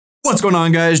What's going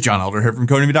on, guys? John Elder here from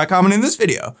Codemy.com, and in this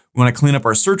video, we want to clean up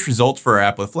our search results for our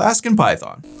app with Flask and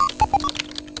Python.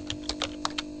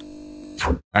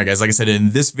 All right, guys, like I said,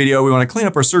 in this video, we want to clean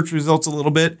up our search results a little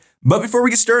bit. But before we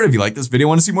get started, if you like this video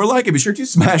and want to see more like it, be sure to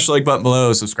smash the like button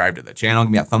below, subscribe to the channel,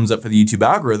 give me a thumbs up for the YouTube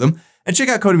algorithm, and check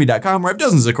out Codemy.com, where I have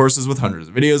dozens of courses with hundreds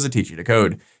of videos that teach you to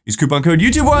code. Use coupon code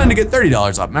YouTube1 to get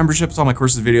 $30 off memberships. All my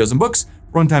courses, videos, and books.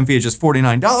 One-time fee is just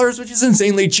 $49, which is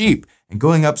insanely cheap and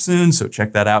going up soon, so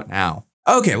check that out now.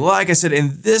 Okay, well, like I said,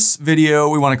 in this video,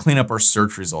 we want to clean up our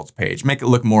search results page, make it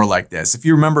look more like this. If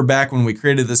you remember back when we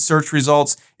created the search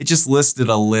results, it just listed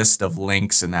a list of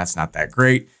links, and that's not that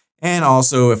great. And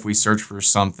also, if we search for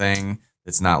something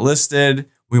that's not listed,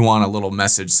 we want a little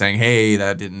message saying, hey,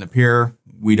 that didn't appear.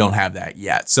 We don't have that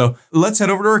yet. So let's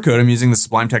head over to our code. I'm using the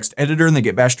Sublime Text Editor in the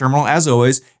Git Bash terminal as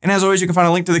always. And as always, you can find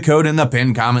a link to the code in the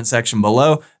pinned comment section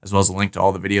below, as well as a link to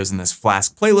all the videos in this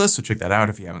Flask playlist. So check that out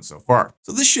if you haven't so far.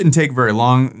 So this shouldn't take very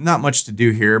long. Not much to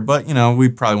do here, but we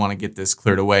probably want to get this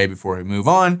cleared away before we move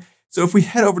on. So if we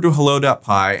head over to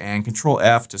hello.py and Control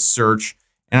F to search,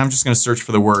 and I'm just going to search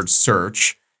for the word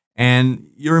search.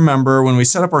 And you remember when we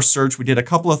set up our search, we did a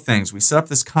couple of things. We set up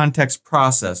this context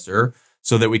processor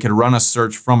so that we could run a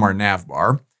search from our nav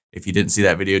bar. If you didn't see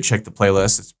that video, check the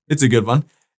playlist. It's a good one.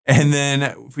 And then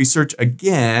if we search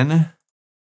again,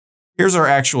 here's our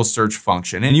actual search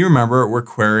function. And you remember we're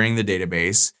querying the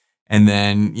database and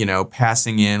then,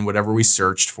 passing in whatever we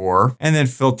searched for and then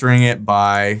filtering it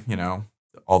by,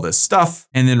 all this stuff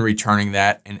and then returning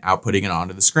that and outputting it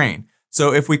onto the screen.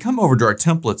 So if we come over to our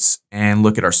templates and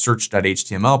look at our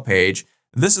search.html page,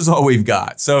 this is all we've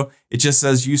got. So it just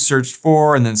says you searched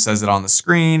for and then says it on the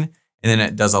screen and then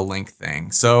it does a link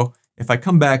thing. So if I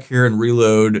come back here and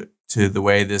reload to the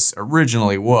way this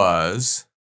originally was,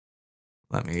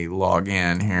 let me log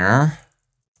in here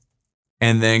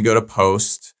and then go to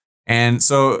post. And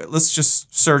so let's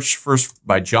just search first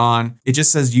by John. It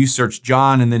just says you search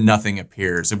John and then nothing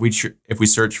appears. If we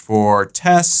search for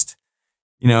test,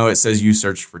 it says you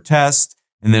searched for test.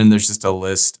 And then there's just a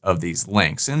list of these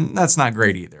links, and that's not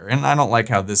great either. And I don't like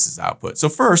how this is output. So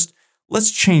first,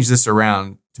 let's change this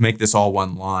around to make this all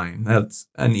one line. That's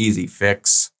an easy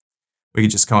fix. We can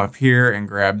just come up here and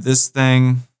grab this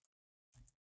thing.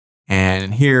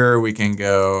 And here we can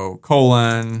go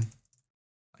colon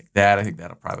like that. I think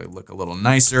that'll probably look a little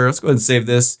nicer. Let's go ahead and save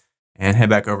this and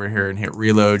head back over here and hit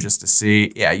reload just to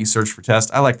see. Yeah, you search for test.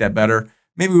 I like that better.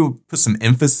 Maybe we'll put some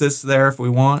emphasis there if we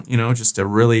want, just to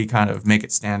really kind of make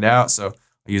it stand out. So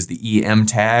I use the EM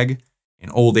tag. In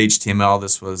old HTML,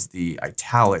 this was the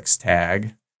italics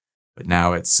tag, but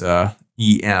now it's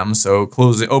EM. So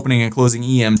opening and closing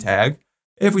EM tag.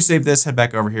 If we save this, head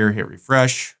back over here, hit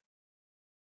refresh.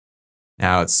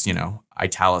 Now it's,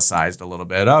 italicized a little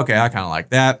bit. Okay, I kind of like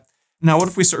that. Now, what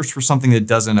if we search for something that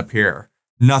doesn't appear?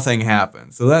 Nothing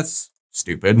happens. So that's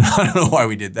stupid. I don't know why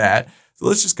we did that. So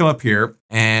let's just come up here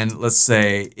and let's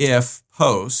say if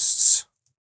posts,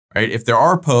 right? If there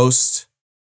are posts,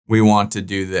 we want to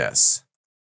do this.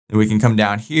 Then we can come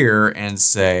down here and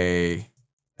say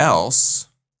else,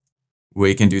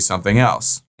 we can do something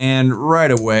else. And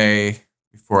right away,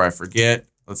 before I forget,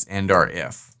 let's end our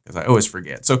if, because I always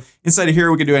forget. So inside of here,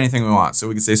 we can do anything we want. So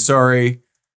we can say, sorry,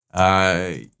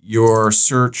 your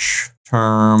search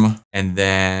term, and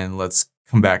then let's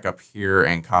come back up here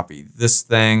and copy this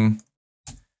thing.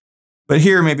 But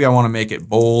here, maybe I want to make it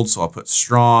bold, so I'll put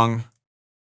strong.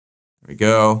 There we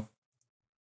go.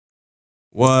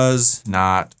 Was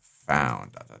not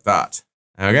found, ...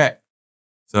 Okay,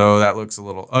 so that looks a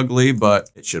little ugly, but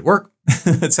it should work.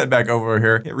 Let's head back over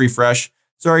here, hit refresh.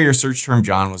 Sorry, your search term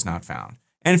John was not found.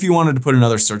 And if you wanted to put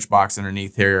another search box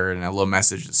underneath here and a little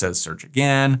message that says search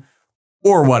again,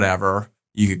 or whatever,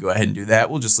 you could go ahead and do that.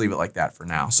 We'll just leave it like that for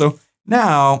now. So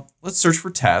now let's search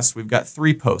for tests. We've got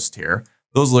 3 posts here.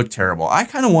 Those look terrible. I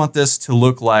kind of want this to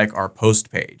look like our post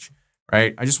page,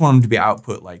 right? I just want them to be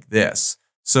output like this.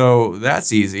 So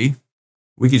that's easy.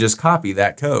 We could just copy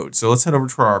that code. So let's head over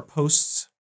to our posts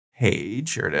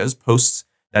page. Here it is,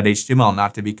 posts.html,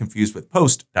 not to be confused with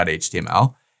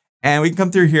post.html. And we can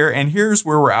come through here, and here's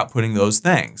where we're outputting those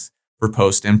things for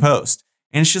post and post.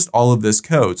 And it's just all of this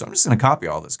code. So I'm just going to copy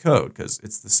all this code because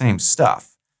it's the same stuff.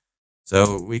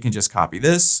 So we can just copy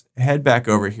this, head back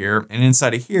over here, and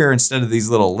inside of here, instead of these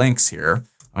little links here,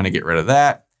 I'm going to get rid of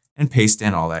that and paste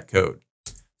in all that code.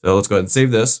 So let's go ahead and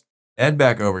save this, head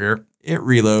back over here, hit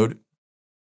reload.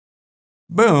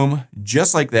 Boom,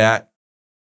 just like that.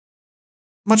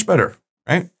 Much better,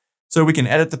 right? So we can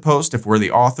edit the post if we're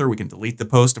the author. We can delete the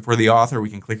post if we're the author. We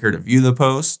can click here to view the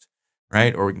post,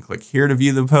 right? Or we can click here to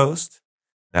view the post.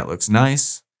 That looks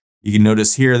nice. You can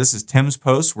notice here, this is Tim's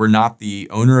post. We're not the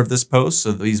owner of this post,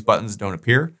 so these buttons don't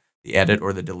appear, the edit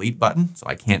or the delete button. So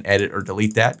I can't edit or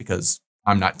delete that because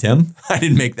I'm not Tim. I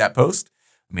didn't make that post.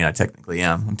 I mean, I technically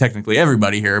am. I'm technically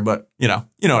everybody here, but you know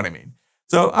what I mean.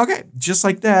 So, okay, just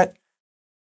like that,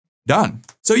 done.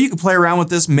 So you can play around with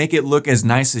this, make it look as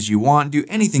nice as you want, do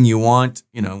anything you want,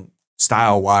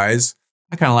 style-wise.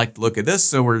 I kind of like the look of this,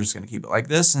 so we're just going to keep it like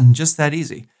this and just that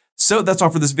easy. So that's all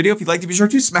for this video. If you'd like to, be sure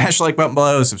to smash the like button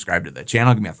below, subscribe to the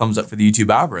channel, give me a thumbs up for the YouTube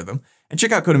algorithm, and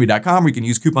check out Codemy.com where you can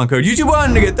use coupon code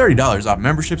YouTube1 to get $30 off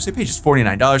membership. So you pay just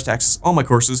 $49 to access all my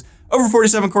courses, over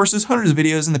 47 courses, hundreds of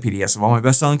videos, and the PDFs of all my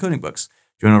best-selling coding books.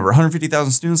 Join over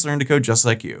 150,000 students learning to code just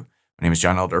like you. My name is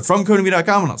John Elder from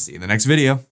Codemy.com, and I'll see you in the next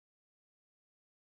video.